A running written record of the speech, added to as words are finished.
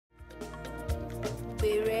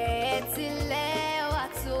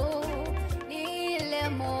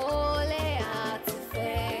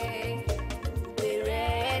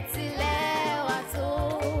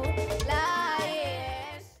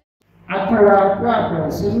wa kó àbẹ̀wò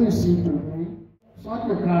sínú ìsìnkú ní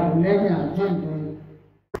sọ́tò karùn-ún lẹ́yìn àjíǹde.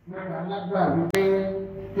 Nípa alágbà wípé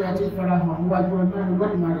bí a ti farahàn níwájú Ọlọ́run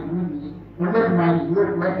Olódùmarè lónìí, Olódùmarè yóò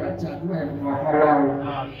gbọ́ ẹ̀bà àti àdúrà ẹ̀rù ọ̀kan wa o.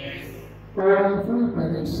 Orin fún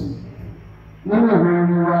ìbẹ̀rẹ̀ ìsìn nínú ìwé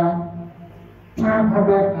orin wa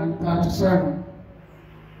 237,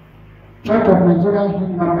 Church of Nigeria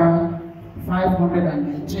hymn number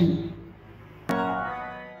 519.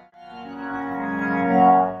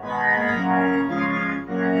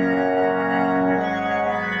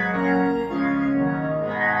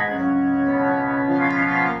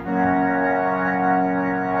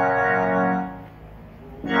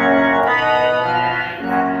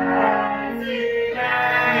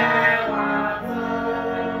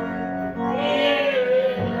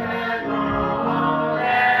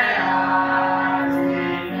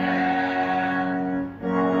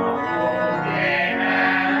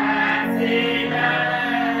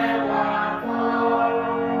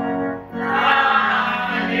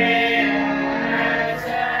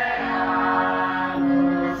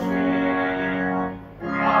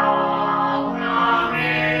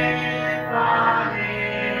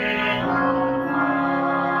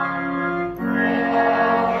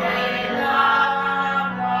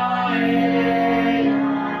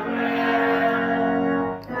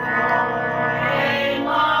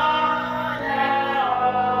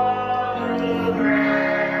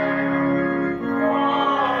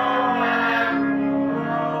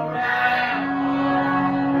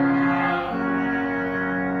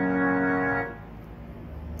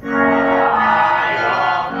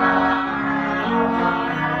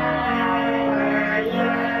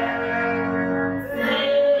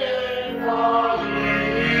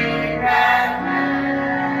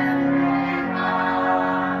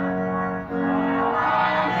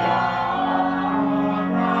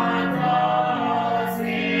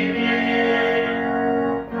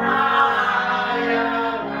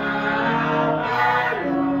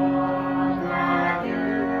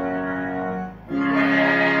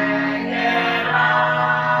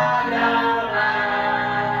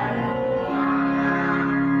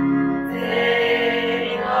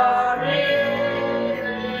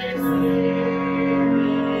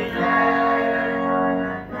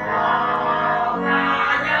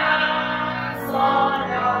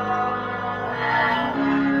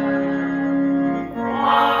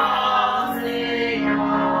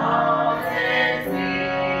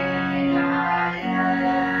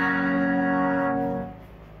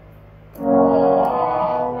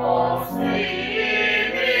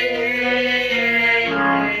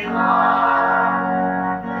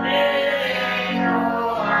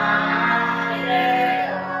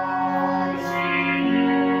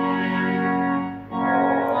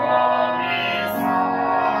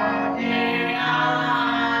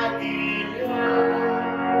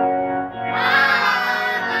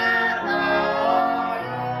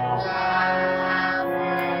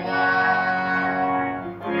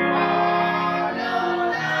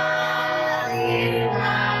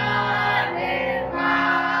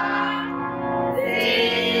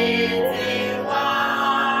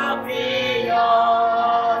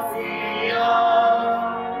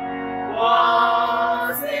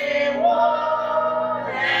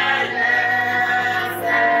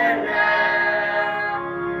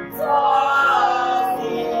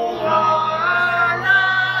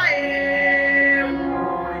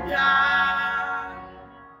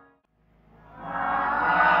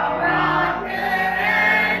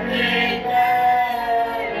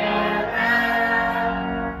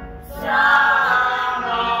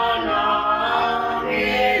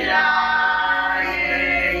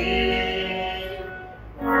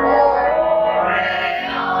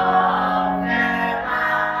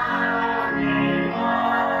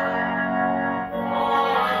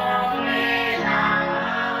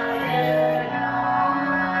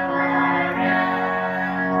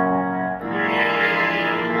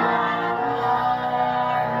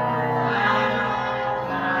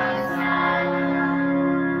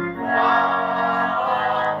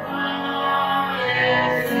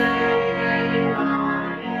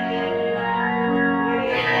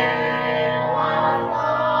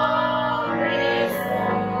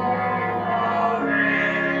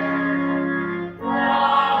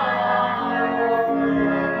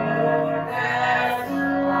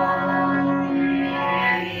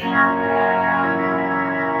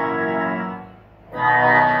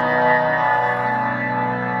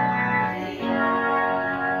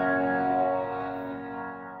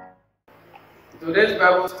 Today's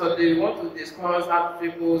Bible study, we want to discuss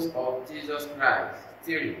attributes of Jesus Christ.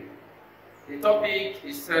 Theory. The topic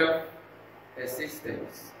is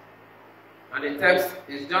self-existence. And the text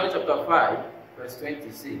is John chapter 5, verse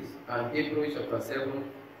 26, and Hebrews chapter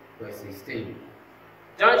 7, verse 16.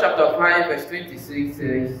 John chapter 5, verse 26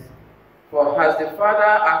 says, "For as the Father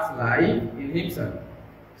has life in himself,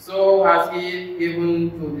 so has he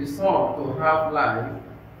given to the Son to have life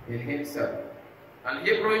in himself." And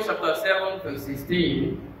Hebrews chapter 7, verse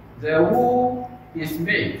 16, "The who is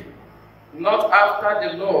made, not after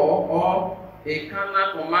the law or a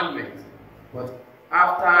carnal commandment, but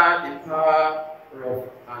after the power of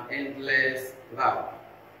an endless love."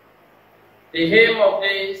 The aim of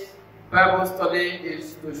this Bible study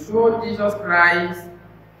is to show Jesus Christ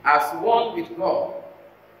as one with God,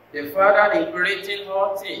 the Father in creating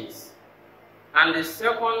all things. And the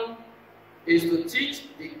second is to teach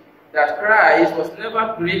that Christ was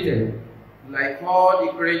never created like all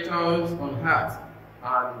the creatures on earth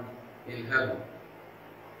and in heaven.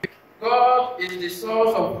 God is the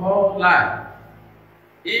source of all life.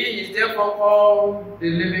 He is therefore called the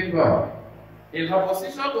living God, in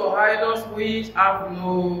opposition to idols which have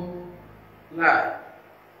no life.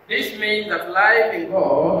 This means that life in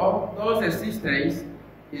God, God's existence,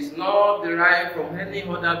 is not derived from any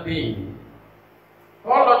other being.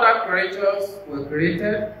 All other creatures were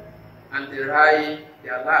created and derive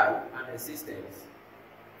their life and existence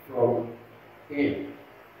from Him.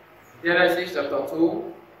 Genesis chapter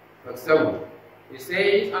 2, verse 7. It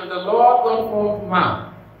says, "And the Lord God formed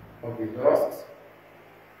man of the dust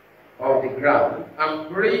of the ground, and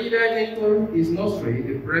breathed into his nostril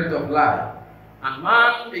the breath of life, and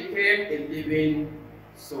man became a living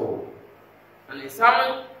soul." And in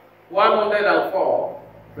Psalm 104,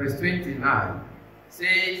 verse 29,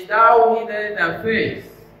 says, "Thou hidest their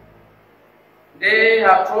face, they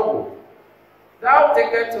are troubled. Thou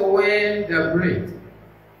takest away their breath,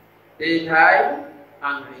 they die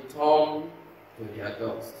and return to their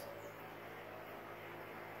dust."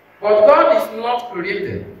 But God is not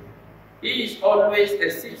created. He is always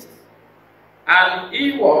exists. And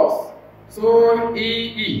He was, so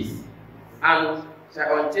He is, and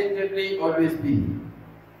shall unchangeably always be.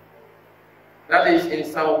 That is in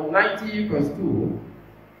Psalm 90, verse 2.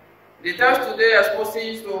 The text today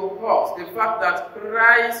exposes to us the fact that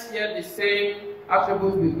Christ shared the same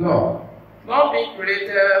attributes with God, not being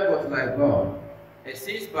created but like God,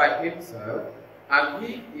 exists by Himself, and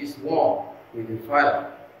He is one with the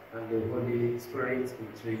Father and the Holy Spirit in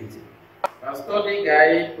Trinity. Our study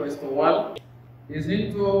guide, question 1, is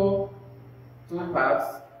into 2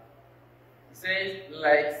 parts. It says,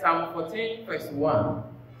 like Psalm 14, verse 1,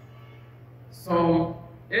 some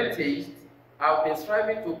atheists have been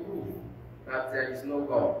striving to prove that there is no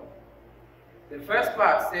God. The first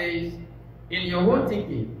part says, in your own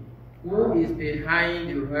thinking, who is behind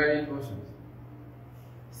the remaining portions?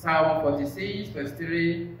 Psalm 46, verse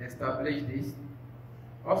 3 establishes this.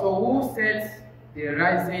 Also, who sets the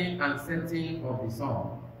rising and setting of the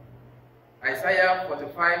sun? Isaiah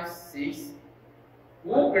 45, 6.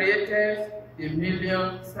 Who created the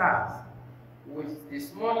million stars, with the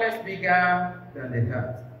smallest bigger than the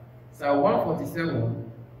earth? Psalm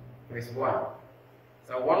 147, verse 1.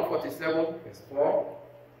 Psalm 147, verse 4.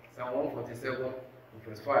 Psalm 147,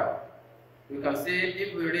 verse 5. We can see,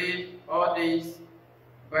 if we read all these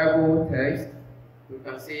Bible texts, we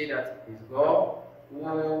can see that it's God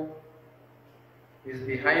who is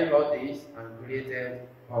behind all this and created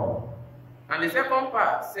all. And the second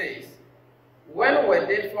part says, when were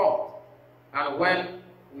they formed, and when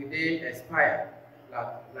will they expire,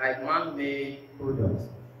 like man-made products?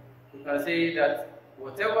 We can say that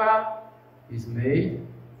whatever is made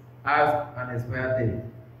has an expired date.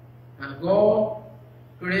 And God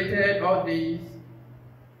created all these.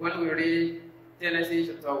 When we read Genesis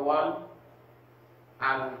chapter 1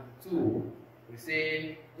 and 2, we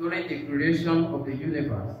say, during the creation of the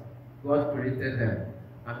universe, God created them,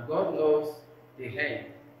 and God knows the end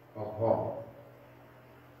of all.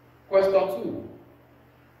 Question 2.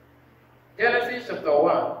 Genesis chapter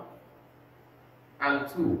 1 and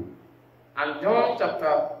 2, and John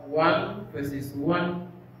chapter 1, verses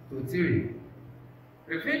 1 to 3,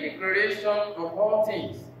 reveal the creation of all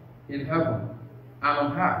things in heaven and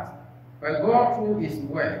on earth by God through His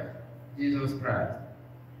Word, Jesus Christ.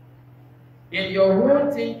 In your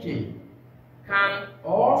own thinking, can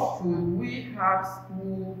or should we ask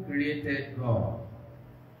who created God?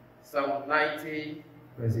 Psalm 90,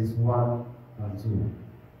 verses 1 and 2.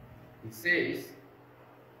 It says,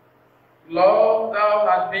 Lord, thou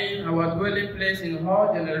hast been our dwelling place in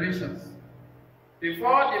all generations.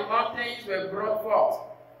 Before the mountains were brought forth,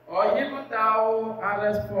 or even thou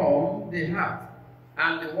hadst formed the earth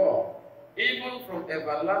and the world, even from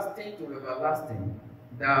everlasting to everlasting,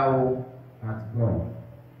 thou art God.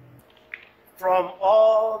 from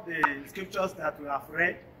all the scriptures that we have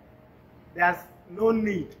read, there's no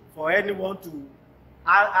need for anyone to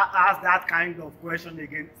ask that kind of question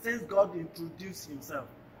again. Since God introduced himself,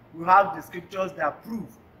 we have the scriptures that prove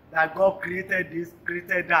that God created this,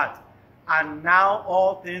 created that, and now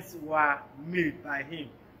all things were made by him.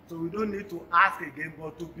 So we don't need to ask again,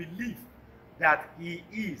 but to believe that he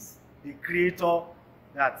is the creator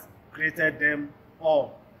that created them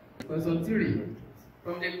all. Question 3.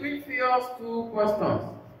 From the previous 2 questions,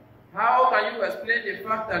 how can you explain the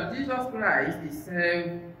fact that Jesus Christ is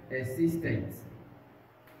self-existent?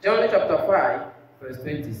 John chapter 5, verse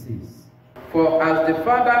 26. For as the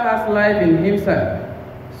Father has life in himself,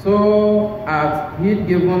 so hath he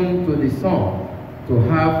given to the Son to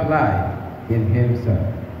have life in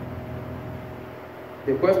himself.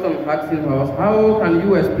 The question asking us, how can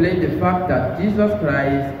you explain the fact that Jesus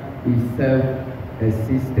Christ is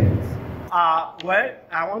self-existent? Well,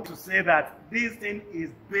 I want to say that this thing is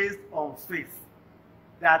based on faith.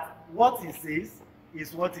 That what he says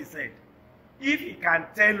is what he said. If he can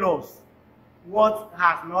tell us what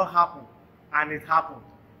has not happened, and it happened.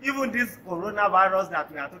 Even this coronavirus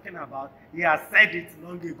that we are talking about, he has said it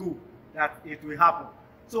long ago that it will happen.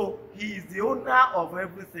 So he is the owner of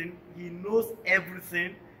everything. He knows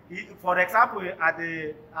everything. For example, at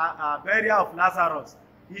the burial of Lazarus,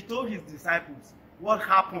 he told his disciples what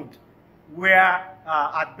happened where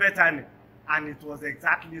at Bethany, and it was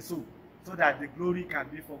exactly so that the glory can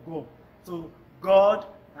be for God. So God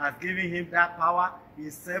has given him that power. He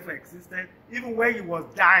is self-existent. Even when he was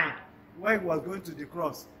dying, when he was going to the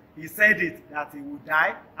cross, he said it that he would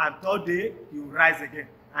die, and 3rd day he would rise again,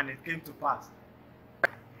 and it came to pass.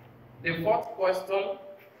 The 4th question,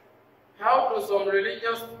 how do some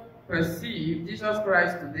religions perceive Jesus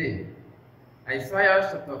Christ today? Isaiah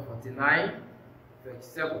chapter 49, verse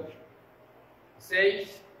 7 says,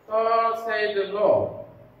 "Thus saith the Lord,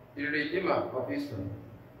 the Redeemer of Israel,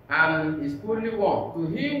 and his Holy One, to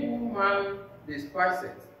him whom man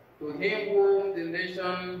despiseth, to him whom the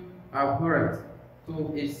nation abhorreth,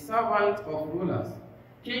 to a servant of rulers.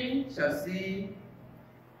 King shall see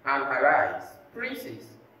and arise, princes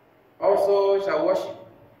also shall worship,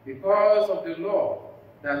 because of the Lord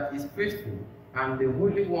that is faithful, and the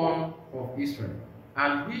Holy One of Israel,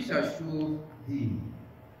 and he shall show thee."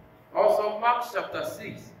 Also Mark chapter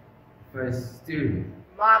 6, verse 3.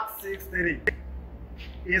 Mark 6:3.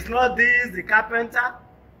 Is not this the carpenter,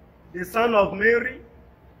 the son of Mary,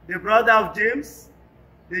 the brother of James,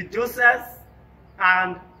 the Joseph,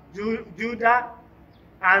 and Judah,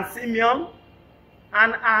 and Simeon?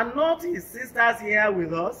 And are not his sisters here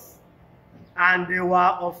with us? And they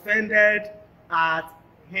were offended at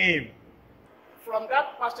him. From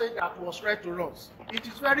that passage that was read to us, it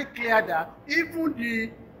is very clear that even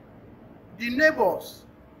the neighbors,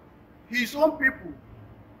 his own people,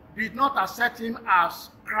 did not accept him as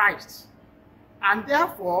Christ. And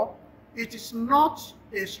therefore, it is not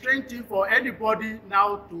a strange thing for anybody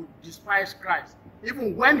now to despise Christ,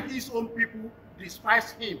 even when his own people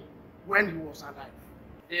despised him when he was alive.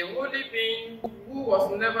 The holy being who was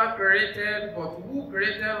never created, but who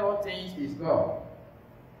created all things, is God.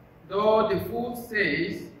 Though the fool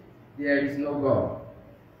says there is no God.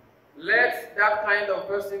 Let that kind of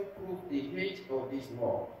person prove the hate of this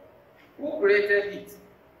world. Who created it,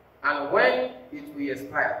 and when it will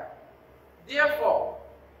expire? Therefore,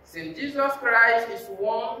 since Jesus Christ is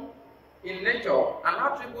one in nature and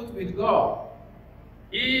attribute with God,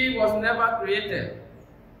 he was never created.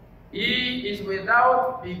 He is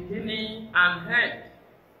without beginning and end.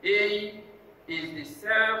 He is the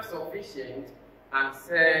self-sufficient and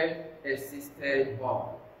self-existent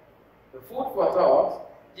one. The food for thought,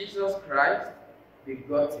 Jesus Christ,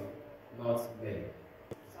 begotten, not made.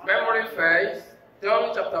 Memory first,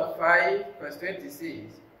 John chapter 5, verse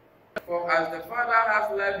 26. For as the Father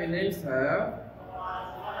has life in himself,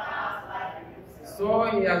 so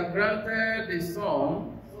he has granted the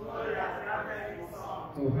Son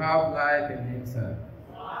to have life in himself.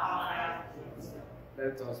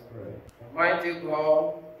 Let us pray. Almighty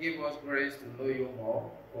God, give us grace to know you more,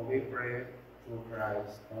 for we pray through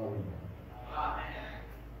Christ our Lord.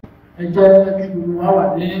 Ẹ jẹ́ kí gbogbo wa wà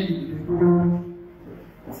ní ìdúró.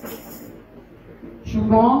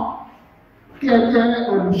 Ṣùgbọ́n kí ẹ jẹ́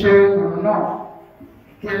olùṣe ọ̀rọ̀ náà,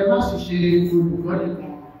 kí ẹ má sì ṣe olùkọ́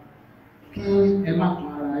nìkan, kí ẹ má tún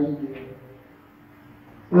ara yín jẹ.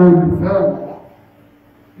 Olùfẹ́ ọ̀wọ́.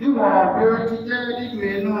 Níwọ̀n bí ó ti jẹ́ nínú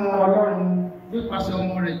inú Ọlọ́run nípasẹ̀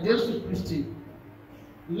ọmọ rẹ̀ Jésù Kristi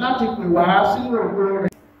láti pè wá sínú ògo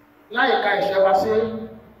rẹ̀ láìka ìṣẹ́ wa sí,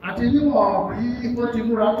 àti níwọ̀n bí ó ti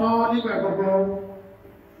múra tán nígbà gbogbo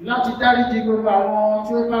láti dáríjì gbogbo àwọn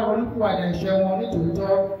tí ó bá ronúpìwàdà ẹ̀ṣẹ̀ wọn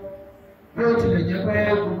nítòótọ́, bí ó tilẹ̀ jẹ́ pé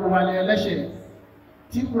gbogbo wa ni ẹlẹ́ṣẹ̀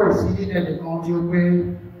tí kò sí ẹnìkan tí ó pé.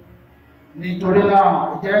 Nítorí náà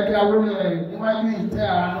jẹ́ kí a wólẹ̀ níwájú ìtẹ́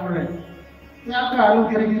àánú rẹ̀, kí a káàánú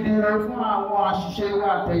gidigidi rẹ̀ fún àwọn àṣìṣe wa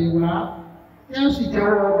àtẹ̀yìnwá, kí a sì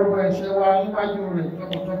jẹ́wọ́ gbogbo ẹ̀ṣẹ̀ wa níwájú rẹ̀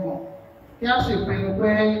tọkàntọkàn, kí a sì pinnu pé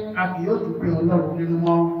a kì yóò tún pe Ọlọ́run nínú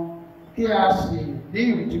mọ́, kí a sì ní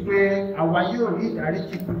ìrètí pé àwa yóò rí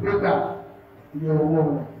ìdáríjì pípé gbà ní ọwọ́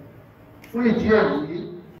rẹ̀. Fún ìdí èyí,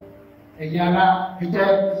 ẹ̀yin ará, ẹ jẹ́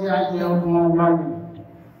kí a yẹ ọmọ wa wò,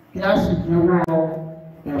 kí a sì jẹ́wọ́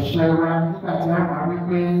ẹ̀ṣẹ̀ wa nígbà tí a máa wí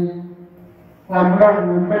pé Ọlọ́run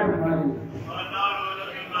Olódùmarè,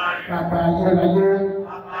 Bàbá ayérayé,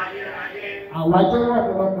 àwa jẹ́wọ́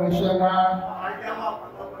ọ̀pọ̀lọpọ̀ ẹ̀ṣẹ̀ wa,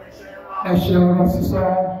 ẹ̀ṣẹ̀ ọ̀rọ̀ sísọ,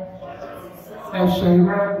 ẹ̀ṣẹ̀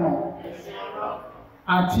ìwà ọkàn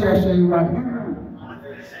àti ẹ̀ṣẹ̀ ìwà híhù,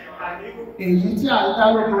 èyí tí a ń dá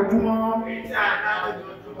lójoojúmọ́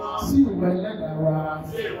sí ìwà Ẹlẹ́dàá wa.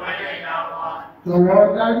 Jọ̀wọ́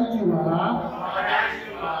dáríjì wá,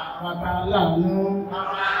 Bàbá aláàánú,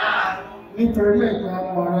 nítorí ẹ̀jẹ̀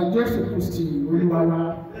ọmọ rẹ̀ Jésù Kristi Olúwa wa.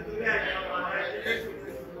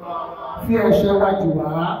 Fi ẹ̀ṣẹ̀ wa jì wá,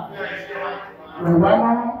 rẹ̀ wá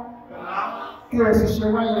mọ́, kí o sì ṣe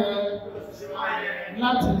wá yẹ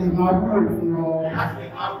láti lè máa wúlò fún ọ.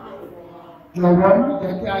 Jọ̀wọ́ má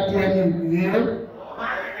jẹ́ kí a jẹ́ ẹni ìgbé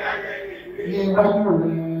ní iwájú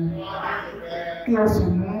rẹ, kí o sì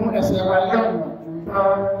mú ẹsẹ̀ wa lé ọ̀nà tó tọ́.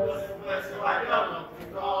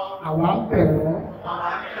 Àwa ń bẹ̀ ọ́,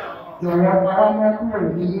 jọ̀wọ́ pa wá mọ́ kúrò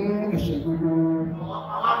nínú ẹ̀ṣẹ̀ gbogbo.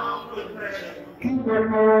 Kí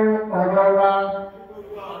gbogbo ọ̀rọ̀ wa,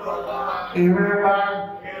 èrò wa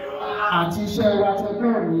àti iṣẹ́ wa tọjọ́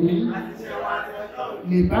òní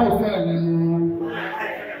lè bá ìfẹ́ rẹ mu,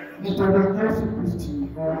 nítorí Jésù Kristi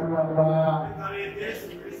Olúwa wa.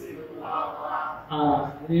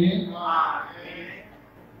 Àmín.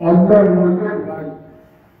 Ọlọ́run Olódùmarè,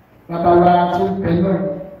 Bàbá wa tí ń bẹ lọ́run,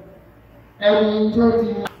 ẹni tó ti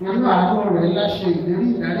nínú àánú rẹ̀ láṣẹ ìlérí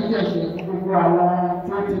ìdáríjì ẹ̀ṣẹ̀ fún gbogbo àwọn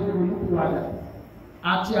tó ti ní olùkúwàdà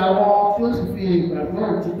àti àwọn tí ó sì fi ìgbàgbọ́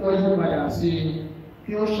òtítọ́ yí padà sí i,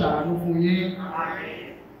 kí ó ṣàánú fún yín,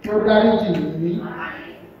 kí ó dáríjì yín,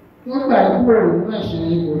 kí ó gbà yín kúrò nínú ẹ̀ṣẹ̀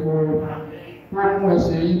yín gbogbo, kí ó mú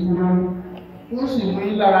ẹ̀ṣẹ̀ yín kúrò, kí ó sì mú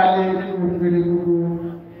yín lára lé nínú rere gbogbo,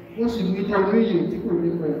 kí ó sì mú yín dé orí ìyè tí kò ní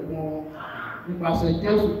pẹ̀kun, nípasẹ̀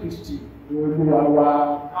Jésù Kristi Olúwa wa.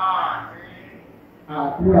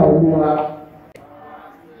 Àdúrà Olúwa,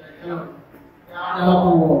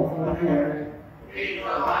 dábọ̀ wọ̀ fún ọ̀rẹ́.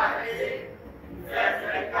 Ìjọba dé,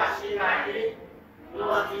 ìfẹ́fẹ́ káṣí láyé, ni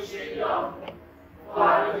wọ́n ti ṣe yọ̀. Wà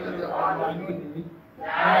lórí ọ̀rọ̀ lónìí,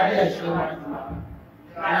 dárí ẹ̀ṣẹ̀ wa jù wá,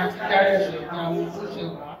 láti dárí ẹ̀ṣẹ̀ ní àwọn tó ṣẹ̀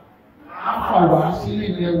wá. Á fà wá sílé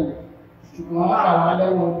ìlẹ̀wò, ṣùgbọ́n fà wá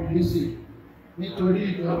lọ́wọ́ Bìlísì, nítorí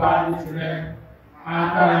ìjọba ní tirẹ̀,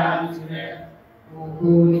 agbára ní tirẹ̀, ògo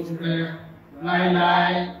ní tirẹ̀,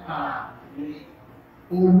 láéláé. Àmín.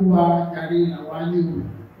 Olúwa darí àwa léwu.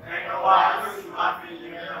 Ẹ̀yọ̀ wa ló sì máa fi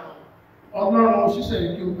ìyẹn hàn. Ọlọ́run ṣíṣẹ̀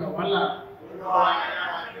kí o gbà wá là. Olúwa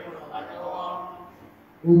yára ní ọ̀rọ̀ àjọwọ́.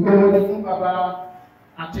 Ògo ni fún Baba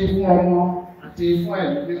àti fún Ọmọ àti fún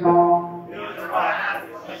Ẹ̀mí Mímọ́. Bí ó ti wà láti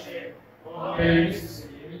ṣọ́ṣe, Bẹ́ẹ̀ ni sísè,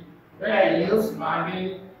 bẹ́ẹ̀ ni yóò sì máa rí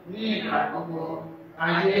ní ìgbà gbogbo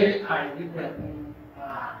ayé àìnípẹ̀kun.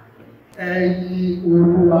 Ẹ̀yin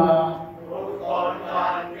Olúwa. orúkọ Olúwa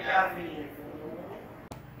ní a fi yìn fún.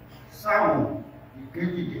 Sáàmù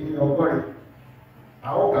ìkejìdínlọ́gọ́rin, a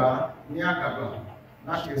ó kà á ní àkàbà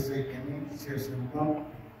láti ẹsẹ̀ ìkíní sí ẹsẹ̀ ogún.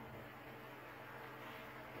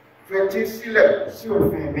 Fetí sílẹ̀ sí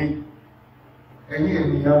òfin mi, ẹ̀yin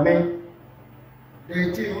ènìyàn mi,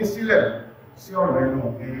 etí yín sílẹ̀ sí ọ̀rọ̀ ẹnu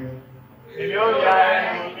mi. Èmi ó ya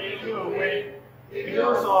ẹnu mi ní òwe, èmi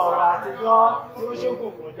ó sọ ọ̀rọ̀ àtijọ́ tí ó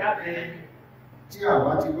ṣókùnkùn jáde. Tí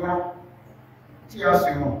àwa ti gbọ́, tí a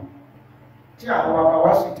sì mọ̀, tí àwọn baba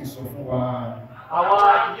wa sì ti sọ fún wa. Àwa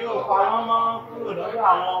yóò pa wọ́n mọ́ kúrò lọ́dọ̀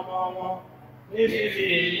àwọn ọmọ wọn ní fífi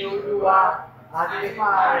èyí Olúwa àti ipá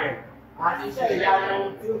rẹ̀ àti iṣẹ́ ìyanu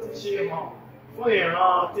tí ó ti ṣe hàn fún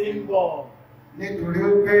ìran tí ń bọ̀. Nítorí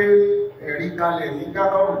ó gbé ẹ̀rí kalẹ̀ ní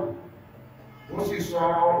Gábọ́rù, ó sì sọ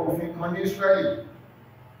òfin kan ní Ísírẹ́lì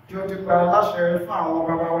tí ó ti pa láṣẹ fún àwọn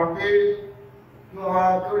baba wa pé kí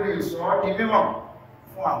wọ́n tó lè sọ ọ́ di mímọ̀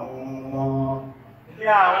fún àwọn ọmọ wọn. Kí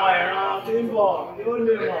àwọn ìran tí ń bọ̀ ni ó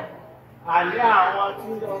lè mọ̀, àní àwọn tí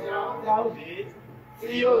ọmọ jáde tí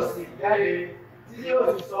yóò sì jáde tí yóò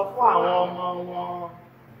sì sọ fún àwọn ọmọ wọn.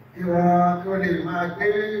 Kí wọ́n tó lè máa gbé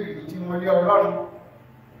ìrìn tí wọ́n lé Ọlọ́run,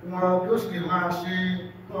 kí wọ́n tó sì lè máa ṣe,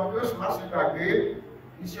 kí wọ́n tó sì máa ṣe gbàgbé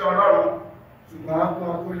iṣẹ́ Ọlọ́run ṣùgbọ́n kí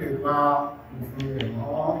wọ́n kó lè gba òfin rẹ̀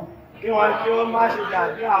mọ́. Kí wọ́n kí ó má ṣe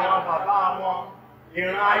dàbí àwọn bàbá wọn,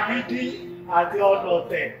 ìran agídí àti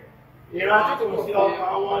ọlọ̀tẹ̀, ìran tí kò sí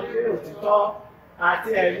ọkàn wọn ní òtítọ́ àti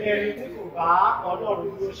ẹ̀mí ẹni tí kò bá Ọlọ́run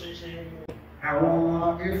dúró ṣinṣin. Àwọn ọmọ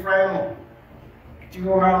Éfráímù tí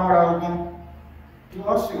wọ́n rán ra ogun tí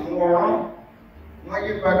wọ́n sì mú ọrán wọ́n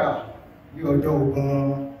yí padà ní ọjọ́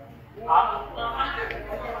ogun.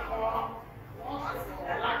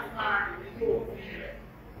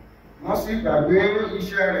 Wọ́n sì gbàgbé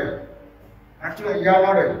iṣẹ́ rẹ̀ àti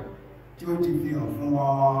ìyanu rẹ̀ tí ó ti fi hàn fún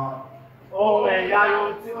wọn. Ohun ìyanu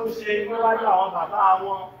tí ó ṣe níwájú àwọn bàbá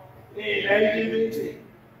wọn ní ilẹ̀ Íjíbítì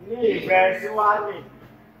ní ìgbẹ́ Síwánì.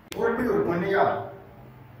 Ó gbé òkun níyà,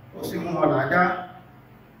 ó sì mú wọn làjá,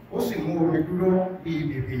 ó sì mú omi dúró bí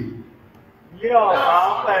bèbè. Yí ọ̀sán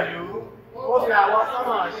pẹ̀lú, ó fi àwọn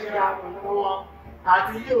sọ́mọ̀ ṣe àpòmọ́ wọn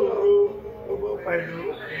àti yí òru gbogbo pẹ̀lú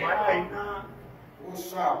ìmọ́lẹ̀ iná. Ó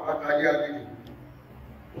sọ àpáta lé agbègbè,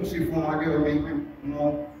 ó sì fún wọn ní omi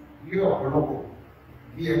wọn ní ọ̀pọ̀lọpọ̀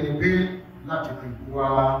bí ẹni gbé láti fi kú wá.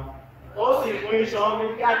 Ó sì mú iṣan omi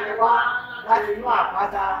jáde wá láti inú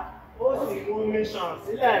àpáta, ó sì mú omi ṣàn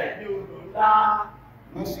sílẹ̀ bí odò ńlá.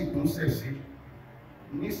 Wọ́n sì tún sẹ̀sí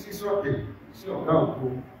ní sísọ̀kè sí ọ̀gá òkú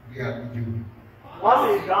bí agbègbè. Wọ́n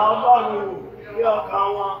sì dá Ọlọ́run wò ní ọkàn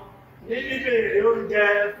wọn ní bíbèrè oúnjẹ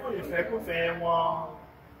fún ìfẹ́kúfẹ̀ẹ́ wọn.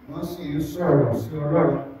 Wọ́n sì ń sọ̀rọ̀ sí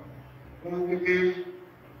Ọlọ́run fún wípé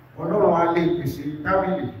Ọlọ́run á lè pèsè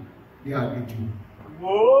tábìlì ní agbègbè.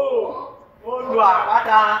 Wò ó lu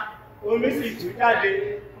àpáta, omi sì tú jáde,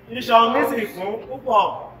 iṣan omi sì kún púpọ̀,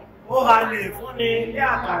 ó ha lè fúnni ní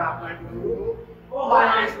àkàrà pẹ̀lú, ó ha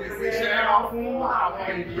lè pèsè ẹran fún àwọn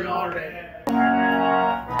ènìyàn rẹ̀.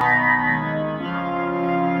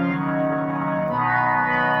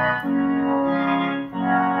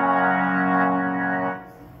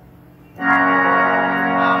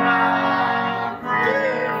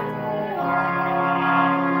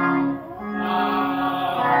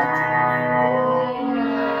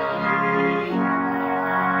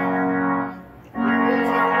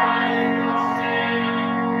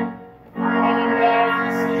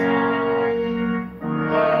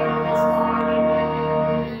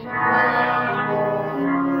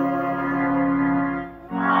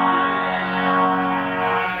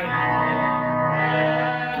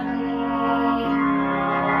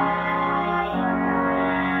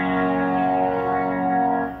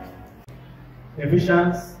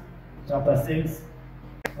 Ephesians chapter 6,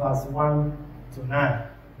 verse 1 to 9.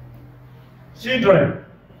 Children,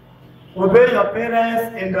 obey your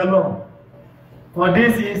parents in the Lord, for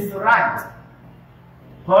this is right.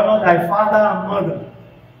 Honor thy father and mother,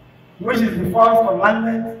 which is the first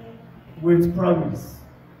commandment with promise,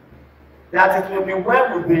 that it will be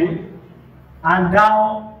well with thee, and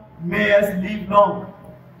thou mayest live long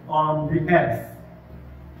on the earth.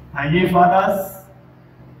 And ye fathers,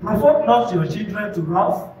 provoke not your children to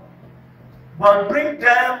wrath, but bring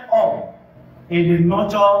them up in the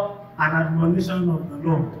nurture and admonition of the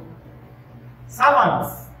Lord.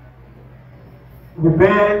 Servants,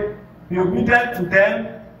 be obedient to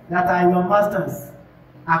them that are your masters,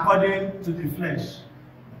 according to the flesh,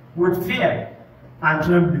 with fear and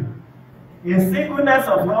trembling, in singleness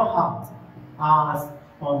of your heart, as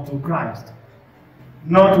unto Christ,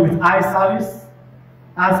 not with eye service,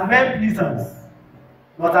 as men pleasers,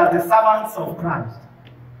 but as the servants of Christ,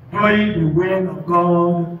 doing the will of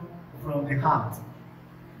God from the heart,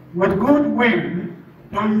 with good will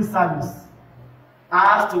doing service,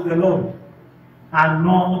 as to the Lord, and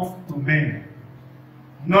not to men,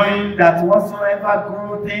 knowing that whatsoever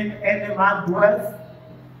good thing any man doeth,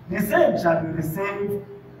 the same shall be received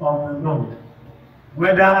of the Lord,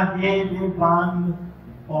 whether he be bond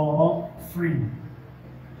or free.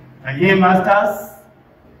 And ye masters,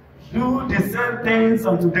 do the same things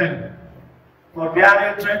unto them,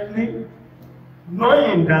 forbearing threatening,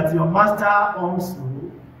 knowing that your master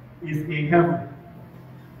also is in heaven.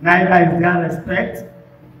 Neither is there respect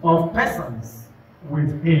of persons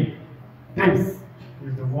with him. This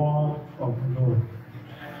is the word of the Lord.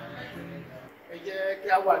 Ẹ jẹ́ kí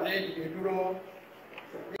a wà ní ìdúró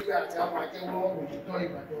nígbà tí a máa jẹ́wọ́ òtítọ́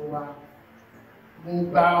ìgbàgbọ́ wa. Mo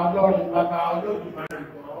gba Ọlọ́run Bàbá Olódùmarè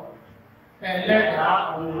gbọ́, Ẹlẹ́dàá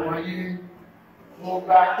àwọn ayé. Mo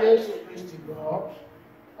gba Jésù Kristi gbọ́,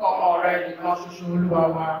 ọmọ rẹ̀ nìkan ṣoṣo Olúwa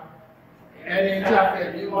wa. Ẹni tí a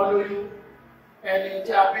fẹ̀mí mọ́ lóyún, ẹni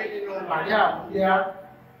tí a bí nínú Màríà Múdíá,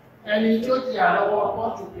 ẹni tí ó jìyà lọ́wọ́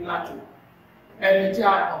Pọ́ńtù Pílátù, ẹni tí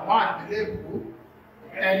a kàn mọ́ àgbélébùú,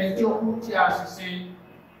 ẹni tí ó kú tí a sì sin,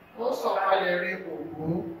 ó sọ̀kalẹ̀ rẹ̀ ògbó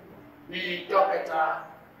ní ijọ́ kẹta,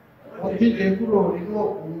 ó dìde kúrò nínú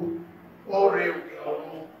òkú, ó re òkè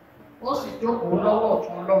ọ̀run, ó sì jókòó lọ́wọ́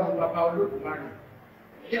ọ̀tún Ọlọ́run Baba Olódùmarè.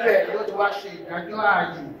 Níbẹ̀ ló ti wá ṣe ìdájọ́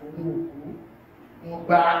ààyè òun òkú. Mo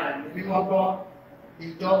gba ẹ̀mí mímọ́ gbọ́,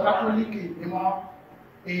 ìjọ Kátólíkì mímọ́,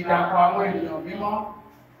 ìdàpọ̀ àwọn ènìyàn mímọ́,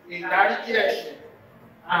 ìdáríjì ẹ̀ṣẹ̀,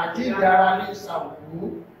 àjíǹde ara ní ìsàòkú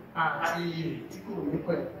àti ìyè tí kò ní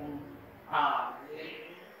pẹ̀kun. Àmín.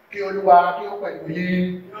 Kí Olúwa kí ó pẹ̀lú yín.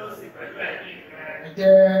 Ẹ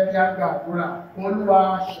jẹ́ kí a gbàdúrà. Olúwa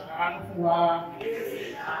ṣàánú fún wa.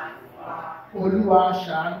 Olúwa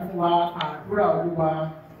ṣàánú fún wa. Àdúrà Olúwa.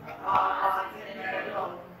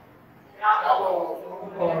 Dáwọ̀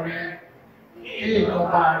orúkọ rẹ, kí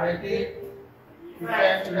ìjọba rẹ dé, ìfẹ́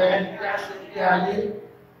tìrẹ ní kí a ṣe ní ayé,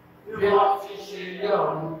 bí wọ́n ti ṣe ilé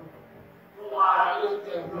ọ̀run. Fún wa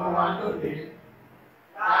lóúnjẹ òun wa lónìí,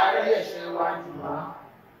 dárí ẹ̀ṣẹ̀ wa jì wá,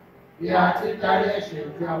 bí a ti dárí ẹ̀ṣẹ̀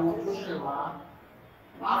jì àwọn tó ṣẹ̀ wá.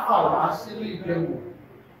 Má fà wá sínú ìdẹwò,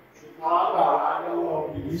 ṣùgbọ́n gbà wá lọ́wọ́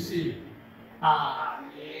ìrísí.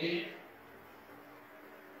 Àmín.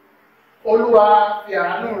 Olúwa fi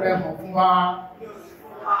àánú rẹ̀ hàn fún wa.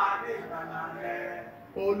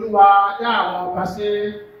 Olúwa dá àwọn ọba sí.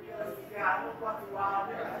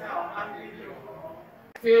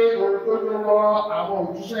 Fi òdodo wọ àwọn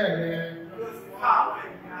òjíṣẹ́ rẹ̀.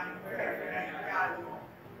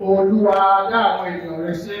 Olúwa dá àwọn ènìyàn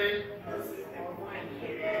rẹ̀ sí.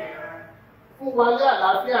 Fún wa ní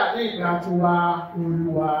àlàáfíà ní ìgbà tiwa,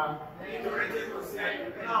 Olúwa.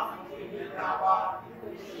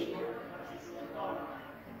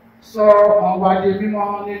 Sọ ọkàn wa di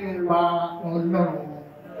mímọ́ nínú wa, Ọlọ́run.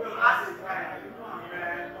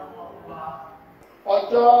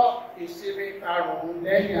 Ọjọ́ ìsinmi karùn-ún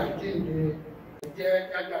lẹ́yìn àjíǹde jẹ́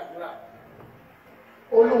gbàdúrà.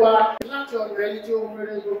 Olúwa, láti ọ̀dọ̀ ẹni tí ohun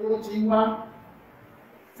rere gbogbo ti wá,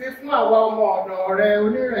 fi fún àwa ọmọ ọ̀dọ̀ rẹ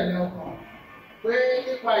onírẹ̀lẹ̀ ọkàn pé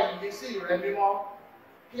nípa ìmísí rẹ mímọ́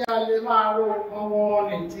kí a lè máa rò nǹkan wọn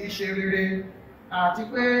ní tí í ṣe rere, àti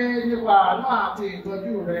pé nípa àánú àti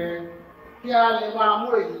ìtọ́jú rẹ kí a lè máa mú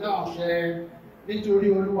èyí náà ṣẹ nítorí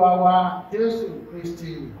Olúwa wa Jésù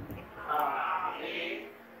Kristi. Àmín.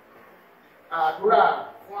 Àdúrà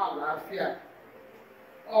fún àlàáfíà.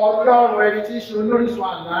 Ọlọ́run ẹni tí í ṣe olórísun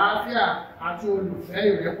àlàáfíà àti olùfẹ́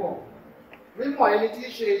ìrẹ́pọ̀, mímọ̀ ẹni tí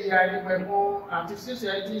í ṣe ìyà ìpẹ̀kun àti ṣíṣe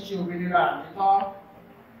ẹni tí í ṣe òmìnira nìkan,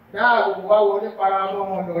 dáàbò wá wo nípara mọ́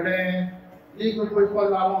ọ̀dọ̀ rẹ ní gbogbo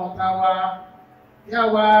ìkọlù àwọn ọ̀tá wa. Kí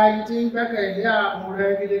àwa ẹni tí ń gbẹ́kẹ̀lé ààbò rẹ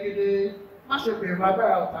gidigidi má ṣe bẹ̀rù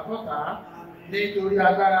agbára ọ̀tàkọ́tà, nítorí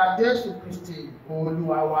agbára Jésù Kristi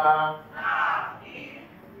Olúwa wa.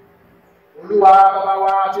 Olúwa Baba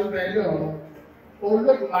wa tí ń bẹ ní ọ̀run,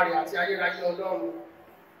 Olódùmarè àti ayérayé Ọlọ́run,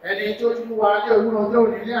 ẹni tó tún wá ní òwúrọ̀ ọjọ́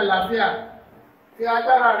òní ní àlàáfíà, fi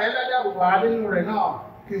agbára rẹ̀ lẹ́dàbò wá nínú rẹ̀ náà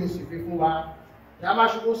kí o sì fi fún wa. Kí a má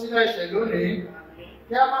ṣubú sínú ẹ̀ṣẹ̀ lónìí,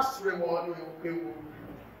 kí a má súre wọ inú ewu.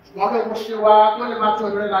 Ṣùgbọ́n kí o ṣe wa kí ó lè máa tọ́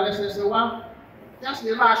ọ̀dọ̀ rẹ̀ lálẹ́sẹsẹ wá, kí a sì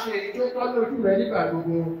lè máa ṣe èyí tó tọ́ lójú rẹ̀ nígbà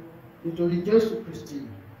gbogbo, nítorí Jésù Kristi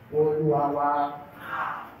Olúwa wa.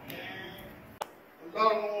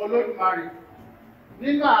 Ọlọ́run Olódùmarè,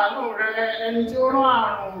 nínú àánú rẹ ẹni tí ó rán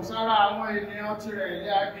àrùn sára àwọn ènìyàn tirẹ̀ ní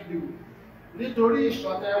aginjù nítorí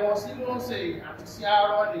ìṣọ̀tẹ̀ wọn sí Mósè àti sí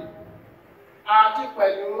Áárónì, àti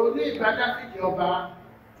pẹ̀lú ní ìgbà Dáfídì ọba,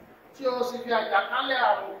 tí ó sì fi àjàkálẹ̀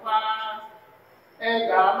àrùn pa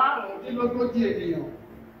ẹgbàá 35 ènìyàn,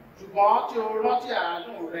 ṣùgbọ́n tí ó rántí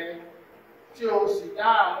àánú rẹ tí ó sì dá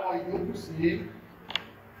àwọn ìyókù sí.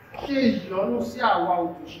 Ṣe ìyọ́nú sí àwa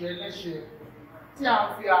òtòṣì ẹlẹ́ṣẹ̀ tí a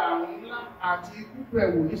fi àrùn ńlá àti ikú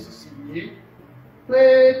bẹ̀wò nísinsìnyí, pé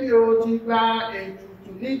bí o ti gba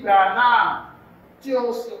ètùtù nígbà náà tí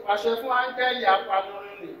o sì pàṣẹ fún áńgẹ́lì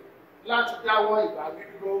apanirun láti dáwọ́ ìbáwí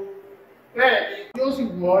dúró, bẹ́ẹ̀ ni yóò sì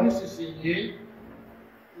wù ọ́ nísinsìnyí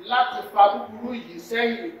láti fa búburú yìí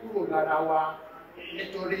sẹ́yìn kúrò lára wa,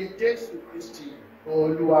 nítorí Jésù Kristi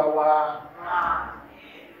Olúwa wa.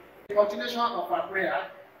 The continuation of our prayer.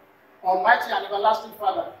 Almighty and everlasting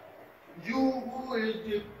Father, you who is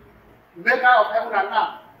the maker of heaven and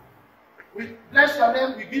earth, we bless your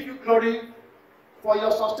name, we give you glory for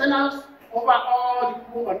your sustenance over all the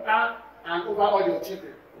people on earth and over all your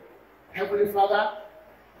children. Heavenly Father,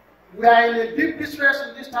 we are in a deep distress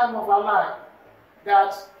in this time of our life,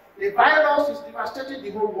 that the virus is devastating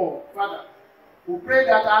the whole world. Father, we pray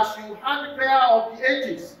that as you heard the prayer of the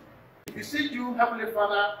ages, we beseech you, Heavenly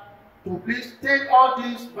Father, to please take all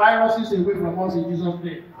these viruses away from us in Jesus'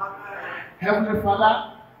 name. Amen. Heavenly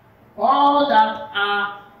Father, all that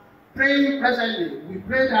are praying presently, we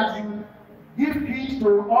pray that you give peace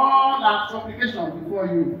to all our supplications before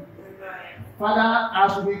you. Amen. Father,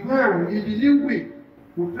 as we go in the new week,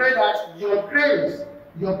 We pray that your grace,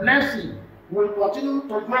 your blessing will continue to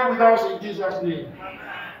grow with us in Jesus' name.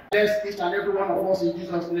 Bless each and every one of us in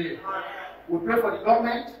Jesus' name. We pray for the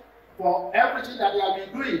government, for everything that they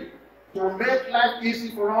have been doing to make life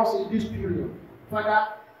easy for us in this period. Father,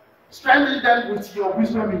 strengthen them with your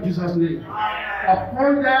wisdom in Jesus' name.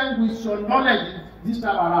 Uphold them with your knowledge this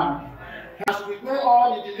time around. As we go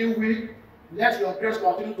on in the new week, let your grace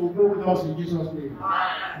continue to go with us in Jesus' name.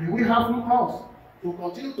 May we have full cause to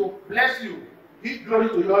continue to bless you, give glory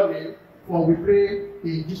to your name, for we pray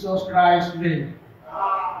in Jesus Christ's name.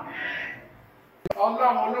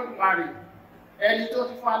 Ọlọ́run Olódùmarè, ẹni tó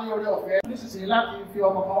ti fún wa ní oore ọ̀fẹ́ nísinsìnyí láti fi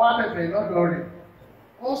ọmọ kan wá bẹ̀bẹ̀ lọ́dọ̀ rẹ̀.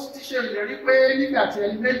 Ó ti ṣe ìlérí pé nígbà tí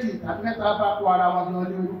ẹni méjì tàbí mẹ́ta bá kó ara wọn jọ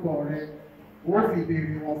ní orúkọ rẹ̀, ó fi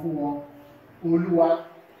ìbéèrè wọn fún wọn. Olúwa,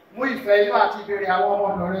 mú ìfẹ́ inú àti ìbéèrè àwọn ọmọ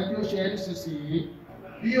ọ̀dọ̀ rẹ̀ bí ó ṣe nísinsìnyí,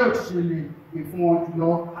 bí yóò ti ṣe lè pè fún wọn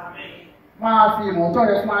jùlọ. Máa fi ìmọ̀tọ́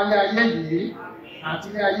rẹ̀ fún ayé ayé yìí àti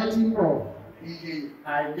ní ayé tí ń bọ̀, iye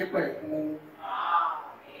àìnípẹ̀kun.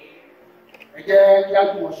 Ẹ jẹ́ kí á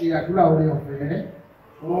túnmọ̀ ṣe àdúrà oore ọ̀fẹ́.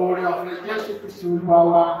 Oore ọ̀fẹ́ Jésù Kristi Olúwa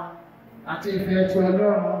wa àti ìfẹ́ ti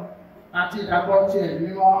Ọlọ́run àti ìdàpọ̀ ti Ẹ̀mí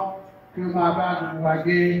Mímọ́ kí ó máa bá gbogbo wa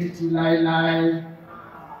gbé títí láéláé.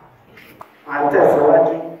 A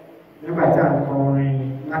tẹ̀síwájú nígbà tí a ń kọ orin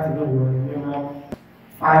láti lórí orin mímọ́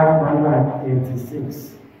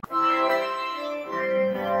 586.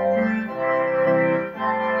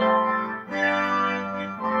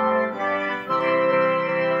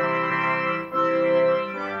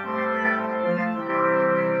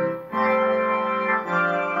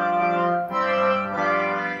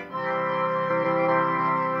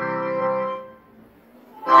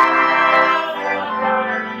 Thank you.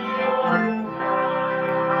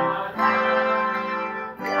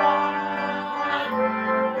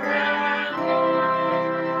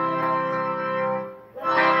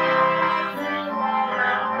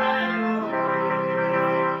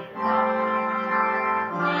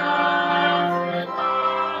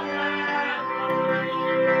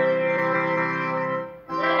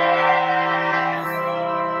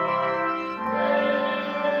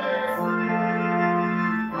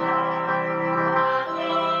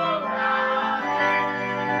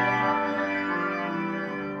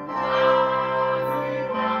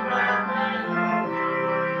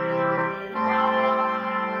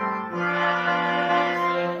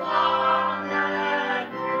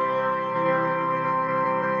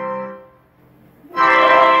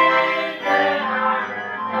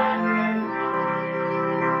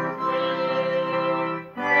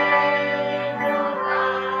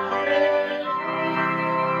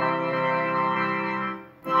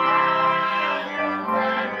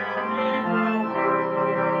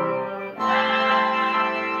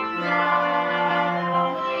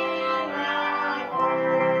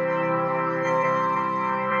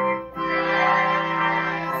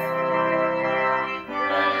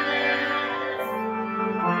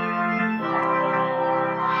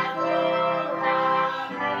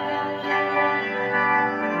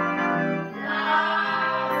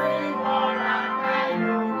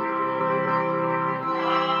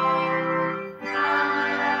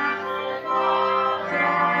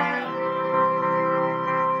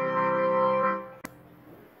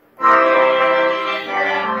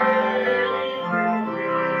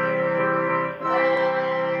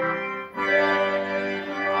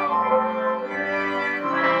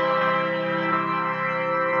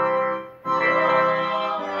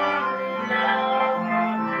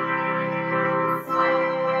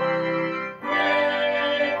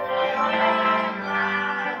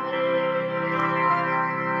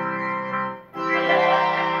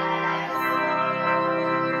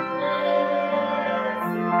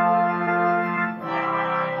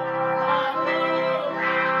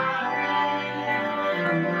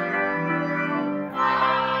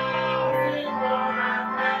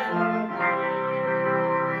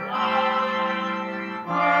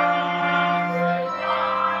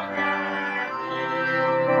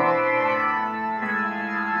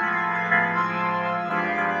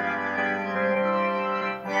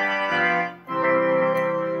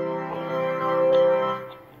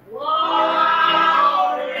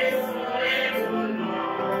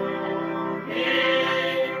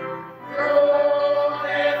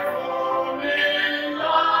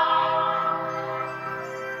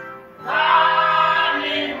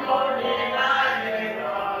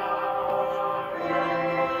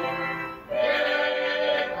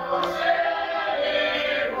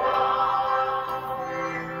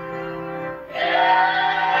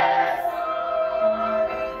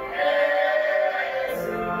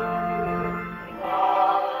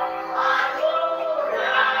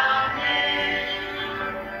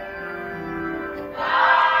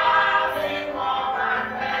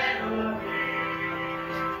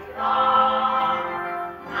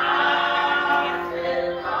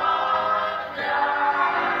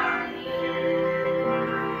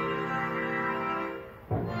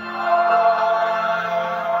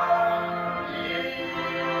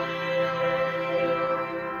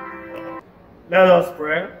 Let us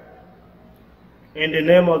pray. In the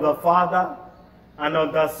name of the Father, and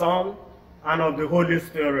of the Son, and of the Holy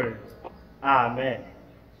Spirit. Amen.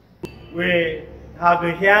 We have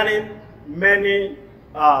been hearing many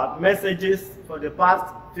messages for the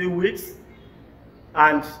past few weeks,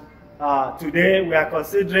 and today we are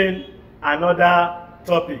considering another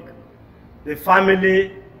topic: the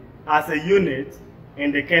family as a unit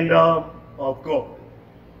in the kingdom of God.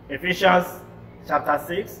 Ephesians chapter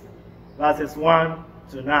 6, verses 1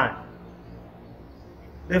 to 9.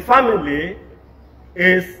 The family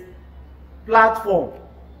is platform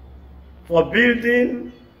for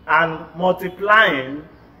building and multiplying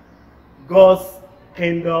God's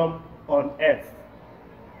kingdom on earth,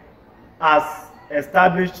 as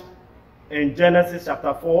established in Genesis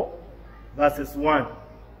chapter 4, verses 1,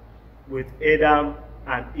 with Adam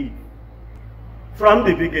and Eve. From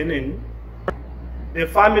the beginning, the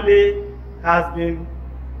family has been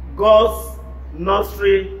God's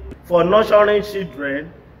nursery for nurturing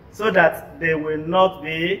children so that they will not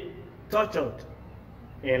be tortured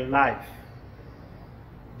in life.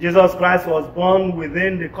 Jesus Christ was born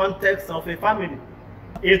within the context of a family.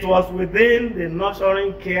 It was within the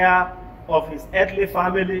nurturing care of his earthly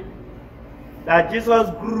family that Jesus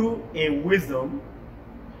grew in wisdom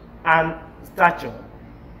and stature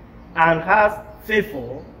and has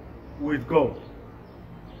favor with God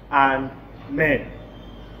and men.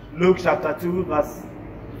 Luke chapter 2, verse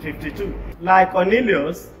 52. Like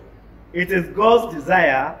Cornelius, it is God's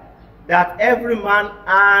desire that every man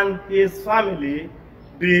and his family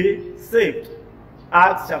be saved.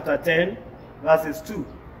 Acts chapter 10, verses 2,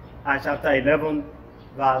 and chapter 11,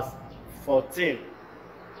 verse 14.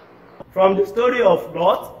 From the story of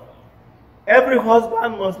Lot, every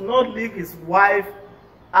husband must not leave his wife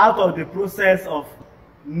out of the process of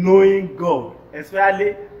knowing God,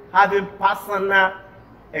 especially having personal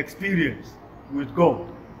experience with God,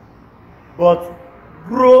 but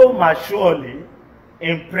grow maturely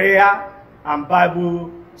in prayer and Bible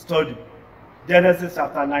study. Genesis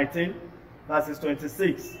chapter 19, verses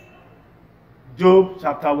 26. Job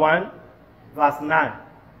chapter 1, verse 9.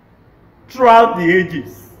 Throughout the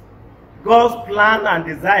ages, God's plan and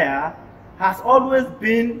desire has always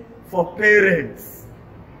been for parents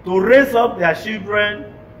to raise up their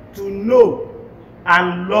children to know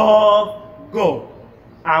and love God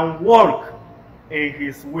and walk in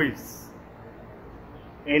his ways.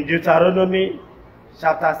 In Deuteronomy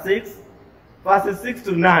chapter 6, verses 6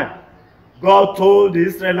 to 9, God told the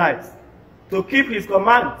Israelites to keep his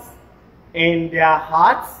commands in their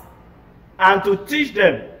hearts and to teach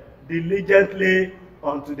them diligently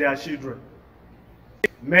unto their children.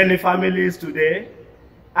 Many families today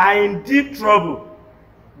are in deep trouble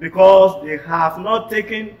because they have not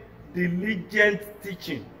taken diligent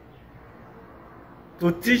teaching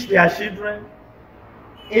to teach their children.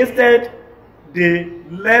 Instead, they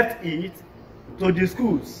left it to the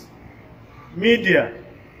schools, media,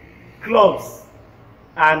 clubs,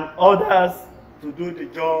 and others to do the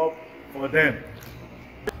job for them.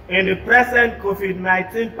 In the present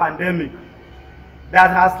COVID-19 pandemic that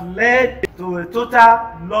has led to a total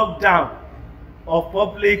lockdown of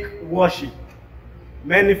public worship,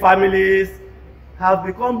 many families have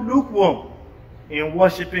become lukewarm in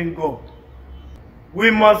worshiping God. We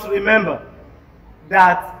must remember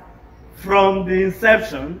that from the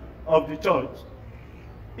inception of the church,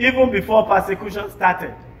 even before persecution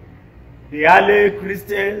started, the early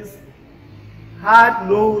Christians had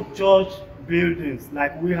no church buildings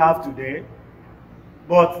like we have today,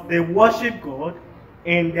 but they worshiped God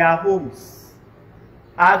in their homes.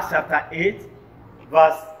 Acts chapter 8,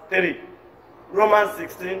 verse 3, Romans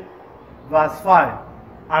 16, verse 5,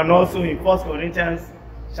 and also in 1 Corinthians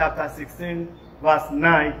chapter 16, verse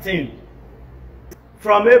 19.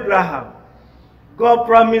 From Abraham, God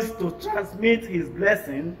promised to transmit his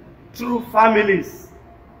blessing through families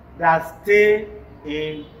that stay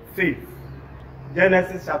in faith.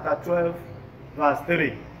 Genesis chapter 12, verse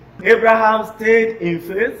 3. Abraham stayed in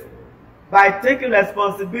faith by taking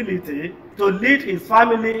responsibility to lead his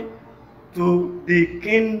family to the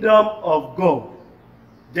kingdom of God.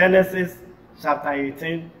 Genesis chapter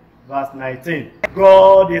 18, verse 19.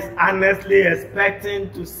 God is earnestly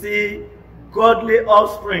expecting to see godly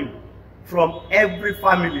offspring from every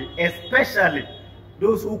family, especially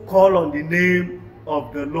those who call on the name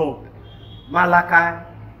of the Lord. Malachi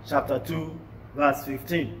chapter 2, verse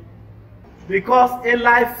 15. Because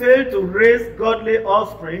Eli failed to raise godly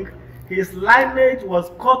offspring, his lineage was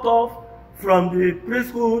cut off from the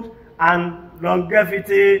priesthood and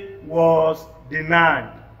longevity was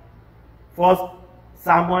denied. 1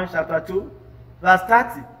 Samuel chapter 2, verse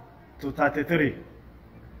 30 to 33.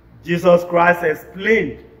 Jesus Christ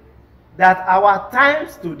explained that our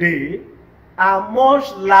times today are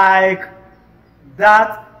much like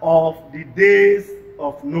that of the days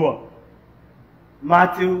of Noah.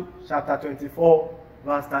 Matthew chapter 24,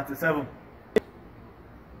 verse 37.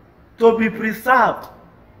 To be preserved,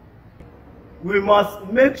 we must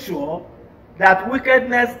make sure that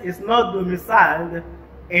wickedness is not domiciled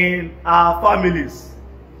in our families,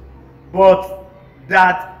 but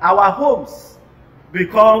that our homes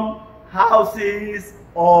become houses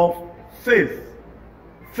of faith.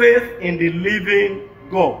 Faith in the living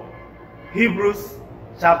God. Hebrews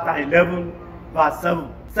chapter 11, verse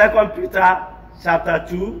 7. 2 Peter chapter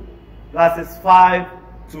 2, verses 5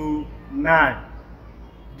 to 9.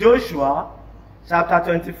 Joshua chapter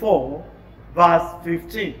 24, verse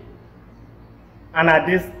 15. And at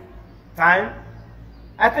this time,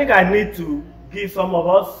 I think I need to give some of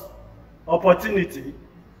us opportunity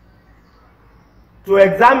to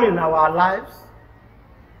examine our lives,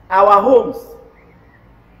 our homes,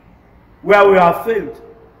 where we have failed.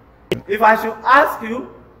 If I should ask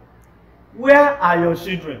you, where are your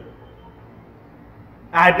children?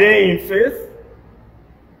 Are they in faith?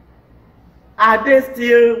 Are they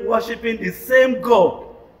still worshiping the same God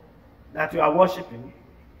that you are worshiping?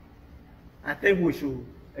 I think we should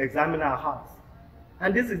examine our hearts.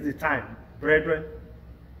 And this is the time, brethren,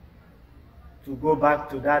 to go back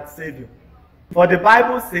to that Savior. For the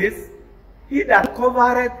Bible says, he that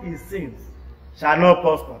covereth his sins shall not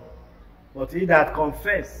prosper, but he that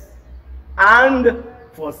confess and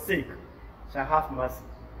forsake shall have mercy.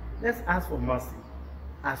 Let's ask for mercy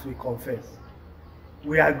as we confess.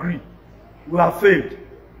 We agree. We have failed,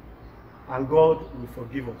 and God will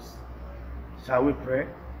forgive us. Shall we pray?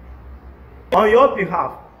 On your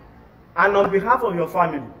behalf, and on behalf of your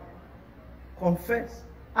family, confess.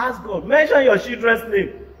 Ask God. Mention your children's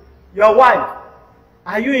name. Your wife.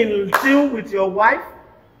 Are you in tune with your wife?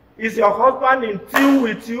 Is your husband in tune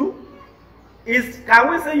with you? Can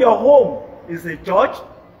we say your home is a church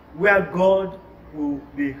where God will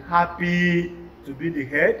be happy to be the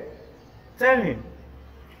head? Tell him,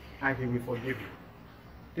 and he will forgive you.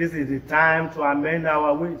 This is the time to amend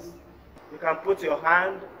our ways. You can put your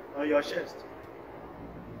hand on your chest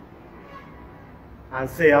and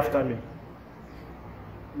say after me,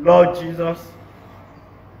 Lord Jesus,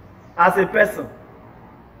 as a person,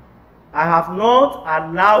 I have not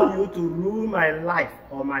allowed you to rule my life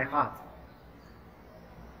or my heart.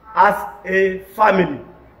 As a family,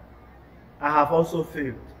 I have also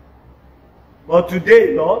failed. But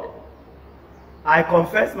today, Lord, I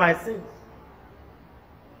confess my sins.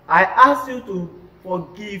 I ask you to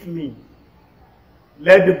forgive me.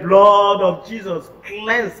 Let the blood of Jesus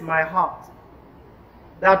cleanse my heart.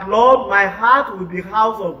 That, Lord, my heart will be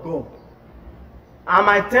house of God. And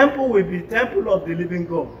my temple will be temple of the living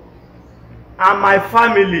God. And my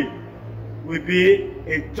family will be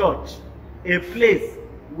a church, a place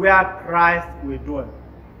where Christ will dwell.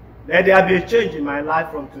 Let there be a change in my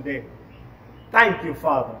life from today. Thank you,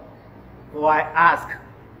 Father, for I ask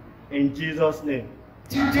in Jesus' name.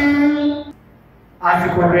 Títí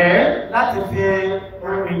àsìkò rẹ̀ láti fi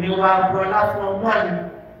ohun ìní wa bọlá fún Ọlọ́run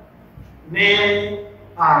ní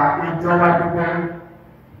ìjọba gbogbo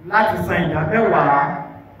láti san ìdámẹ́wàá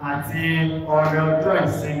àti ọrẹ ọjọ́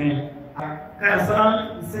ìsinmi.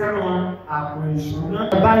 Kẹsàn-án sínú àpò ìṣúná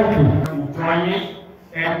báńkì ìjọ yín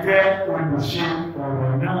ẹ jẹ́ olùṣe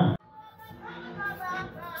ọ̀rọ̀ náà.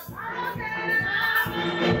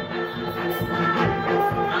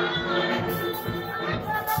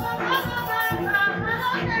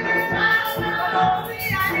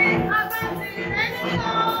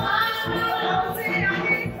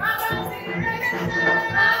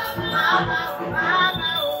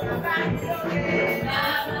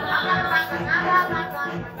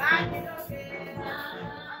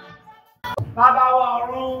 Bàbá wa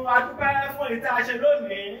ọ̀run, a dúpẹ́ fún èyí tí a ṣe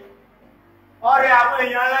lónìí. Ọrẹ àwọn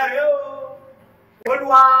èèyàn rẹ̀ o.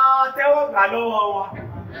 Olúwa tẹ́wọ́ gbà lọ́wọ́ wa.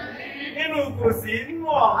 Nínú kòsí, nínú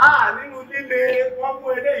ọ̀há, nínú líle, wọ́n mú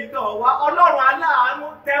eléyìí tọ̀ wá. Ọlọ́run aláàánú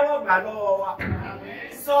tẹ́wọ́ gbà lọ́wọ́ wa.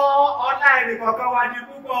 Sọ ọlá ẹnì kọ̀ọ̀kan wa di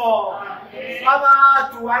púpọ̀. Bàbá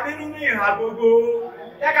tù wá nínú ní ìhà gbogbo.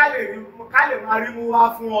 Jẹ́ ká lè máa rí mú wá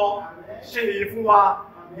fún ọ. Ṣe èyí fún wa.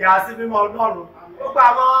 Ìyá sí mímọ́ Ọlọ́run. Gbogbo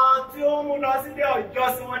àwọn tí ó mú lọ sílé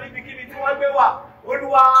ìjọsìn wọn níbikíbi tí wọ́n gbé wà,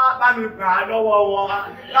 Olúwa bá mi gbà á lọ́wọ́ wọn,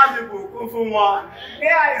 bá mi bùkún fún wọn, lé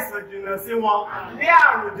àìsàn jìnnà sí wọn, lé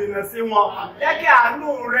àrùn jìnnà sí wọn, jẹ́ kí àánú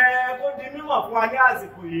rẹ kó di mímọ̀ fún wa ní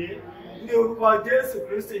àsìkò yìí, ní orúkọ Jésù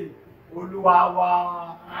Kristi, Olúwa wa.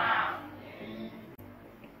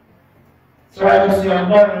 Síwájú sí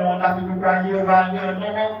Ọlọ́run wọn láti gbogbo ayé wa ní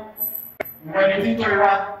ọlọ́wọ́, ìwọ ni títọ́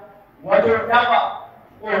wa, wọ́n tó dábà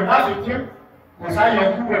òun láti tún kò sáyọ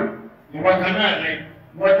kúrò ìwọ̀n kan náà ni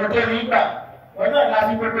wọ́n tó tó nígbà wọ́n náà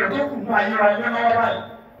láti gbogbo tó kù ní ayérayé lọ́wọ́ báyìí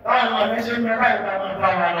táwọn ọmọ ẹgbẹ́ ṣe ń bẹ báyìí ká máa bá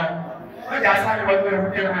wa lọ wọ́n jà sáré wọ́n tó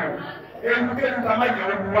ewu kéwù ká má jẹ́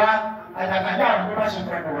ewu wá àjàkálẹ̀ àrùn tó bá ṣe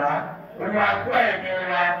pẹ̀lú wa olùwà kó ẹ̀mí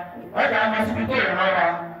wa wọ́n jà lọ síbi tó ìran wa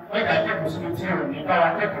wọ́n jà jẹ́ kùsùn tí ò ní bá wa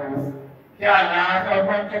kẹ́kọ̀ọ́ kí àlà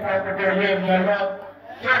ọgbọ́n kẹta gbogbo ilé ẹ̀mí ọlọ́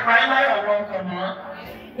kí ọ̀pá iná ọ̀rọ̀ ọkàn mọ́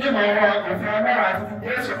nímọ̀ ọ̀rọ̀ òfin ọlọ́run àti ti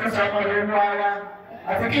Jésù tó sọ ọmọ rẹ̀ wá wá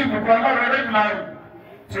àti kí ìbùkún ọlọ́run lè máa rù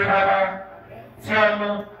tí ó bá tí ọmọ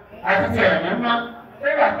àti tí ẹ̀mí mọ́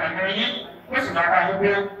nígbà pẹ̀lú yín ó sì máa bá yín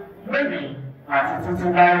gbé lónìí àti títí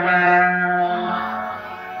láéláé.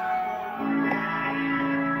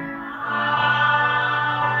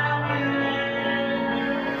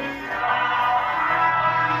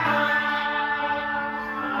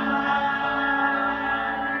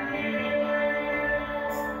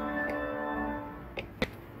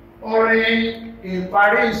 Orin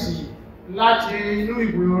ìparí ìsìn láti inú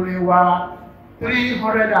ìwé orin wa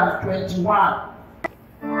 321.